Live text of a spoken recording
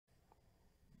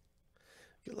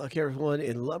Good luck, everyone,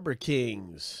 in Lumber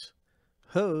Kings.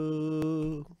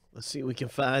 Ho! Let's see what we can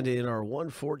find in our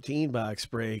 114 box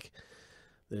break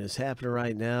that is happening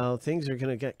right now. Things are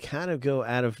going to kind of go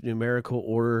out of numerical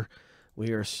order. We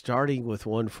are starting with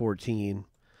 114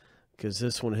 because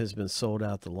this one has been sold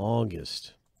out the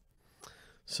longest.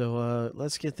 So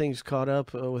let's get things caught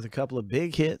up with a couple of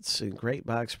big hits and great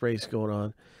box breaks going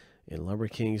on in Lumber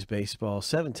Kings baseball.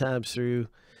 7 times through,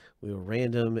 we will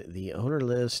random the owner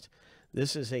list.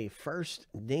 This is a first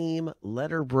name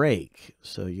letter break.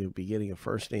 So you'll be getting a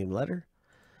first name letter.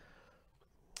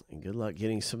 And good luck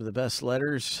getting some of the best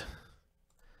letters.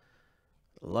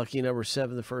 Lucky number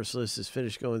 7, the first list is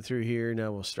finished going through here.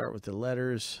 Now we'll start with the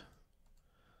letters.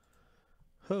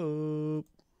 Hope.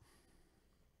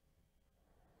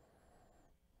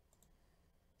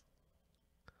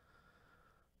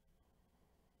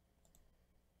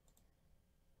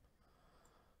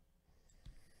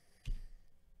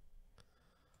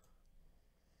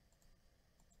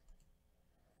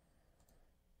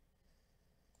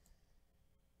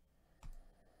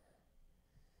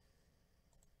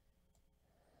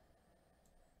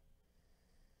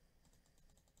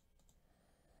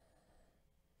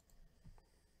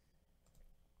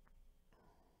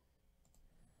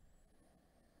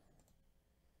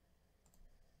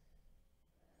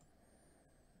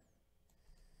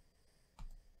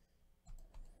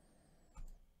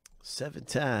 Seven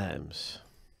times.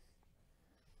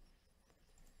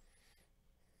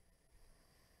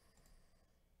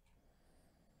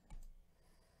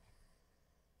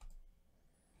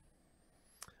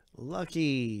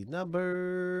 Lucky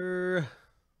number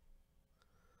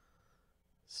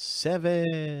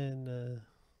 7.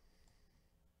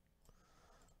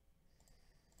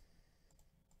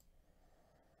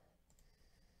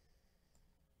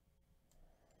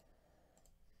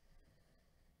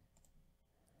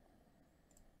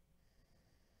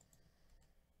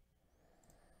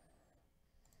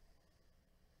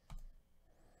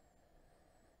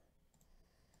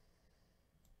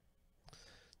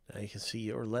 Now you can see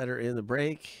your letter in the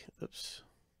break. Oops.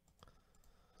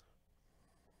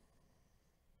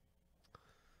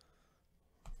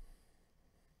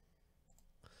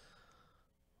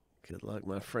 Good luck,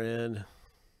 my friend.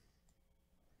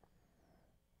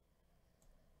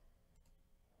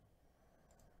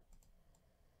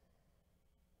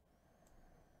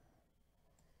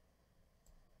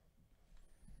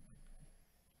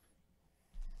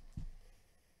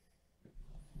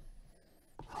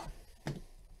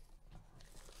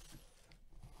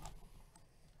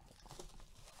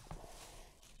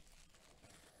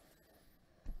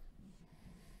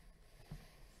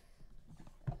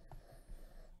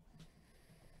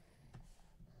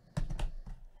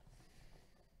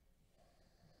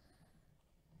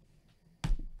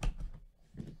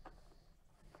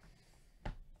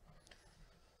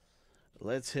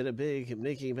 Let's hit a big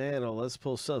Mickey Mantle. Let's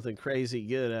pull something crazy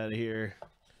good out of here.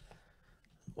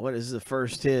 What is the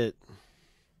first hit?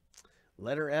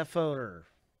 Letter F owner.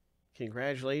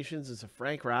 Congratulations. It's a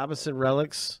Frank Robinson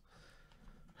Relics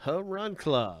Home Run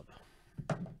Club.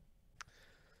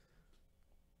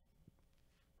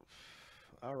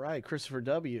 All right, Christopher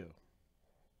W.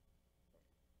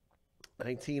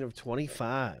 19 of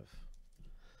 25.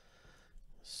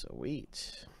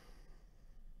 Sweet.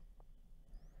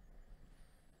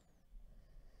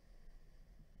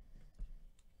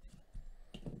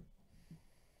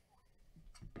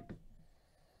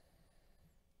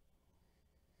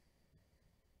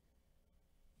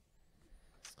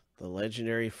 The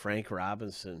legendary Frank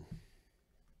Robinson.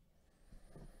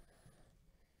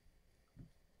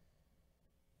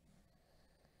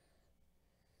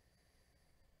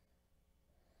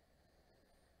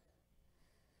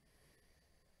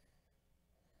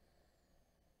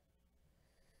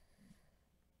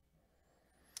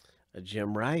 A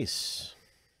Jim Rice.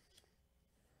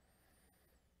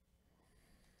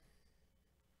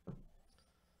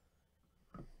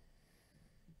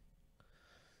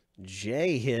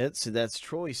 J hits, that's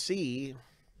Troy C.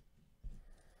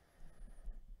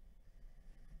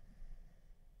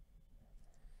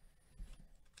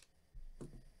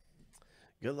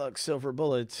 Good luck, Silver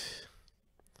Bullet.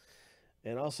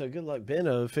 And also, good luck,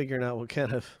 Benno, figuring out what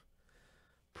kind of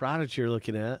product you're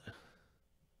looking at.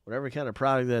 Whatever kind of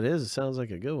product that is, it sounds like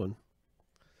a good one.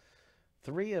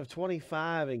 3 of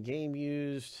 25 in game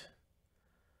used.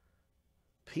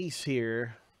 Piece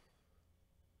here.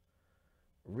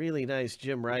 Really nice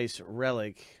Jim Rice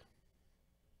relic.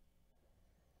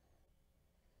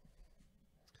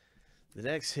 The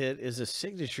next hit is a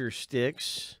signature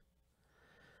sticks.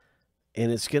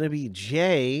 And it's going to be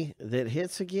Jay that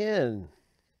hits again.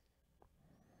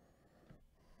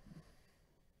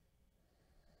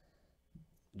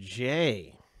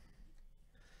 J.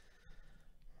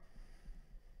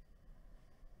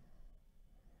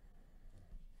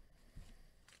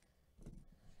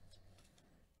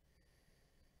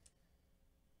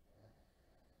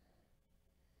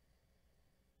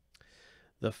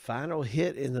 The final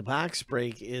hit in the box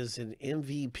break is an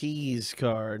MVP's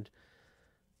card.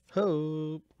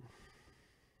 Hope.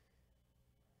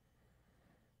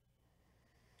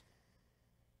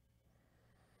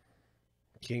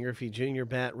 King Griffey Jr.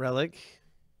 Bat Relic.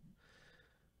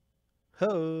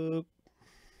 Hope.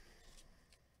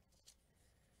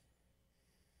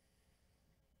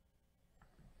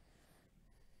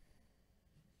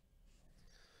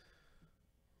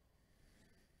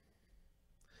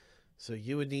 So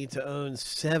you would need to own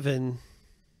 7.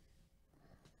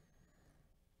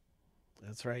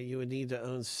 That's right. You would need to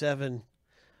own 7.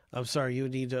 I'm sorry. You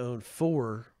would need to own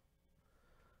 4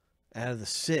 out of the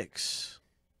 6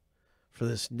 for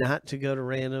this not to go to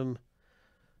random.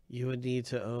 You would need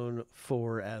to own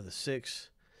 4 out of the 6.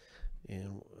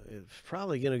 And it's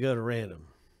probably going to go to random.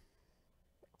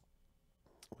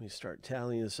 Let me start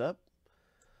tallying this up.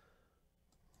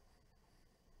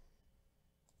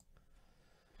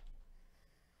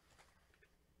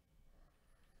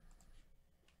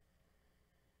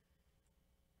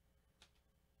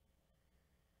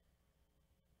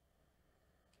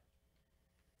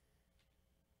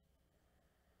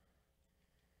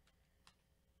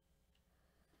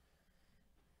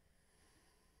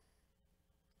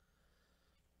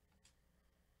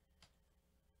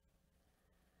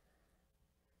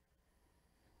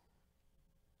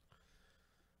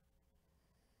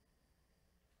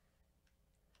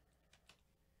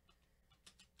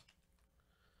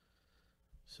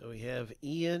 So we have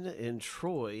Ian and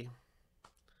Troy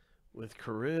with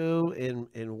Carew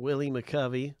and Willie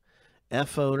McCovey.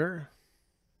 F owner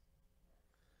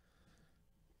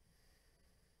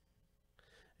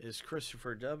is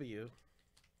Christopher W.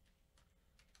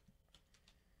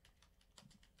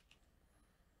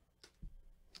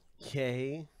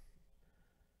 K,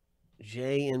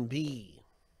 J, and B.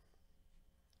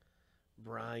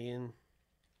 Brian.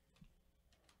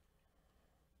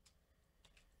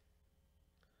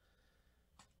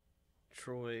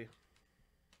 Troy.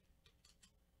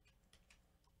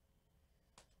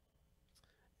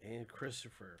 And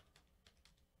Christopher.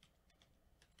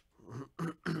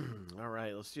 All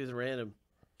right, let's do the random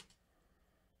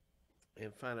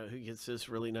and find out who gets this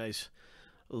really nice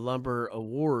Lumber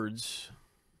Awards.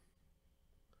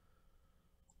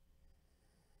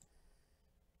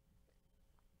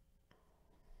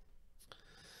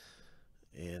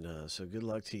 And so good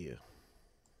luck to you.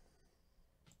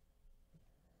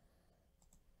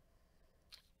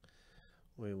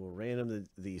 We will random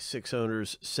the 6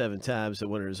 owners 7 times. The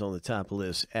winner is on the top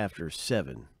list after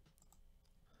 7.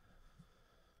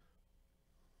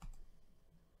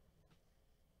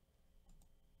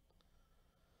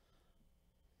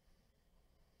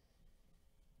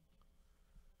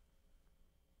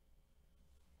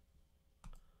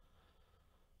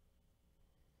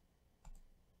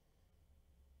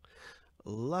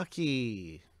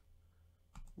 Lucky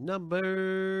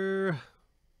number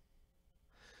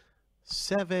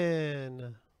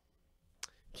 7.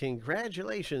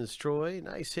 Congratulations, Troy.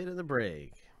 Nice hit in the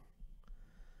break.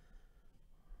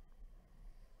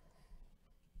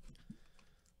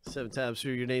 Seven times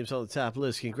through, your name's on the top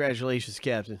list. Congratulations,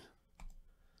 Captain.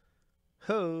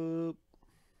 Hope.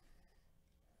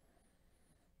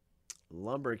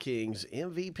 Lumber Kings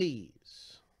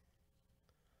MVPs.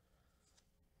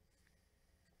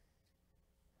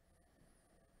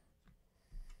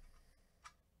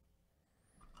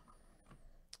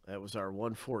 That was our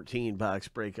 114 box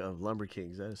break of Lumber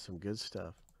Kings. That is some good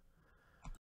stuff.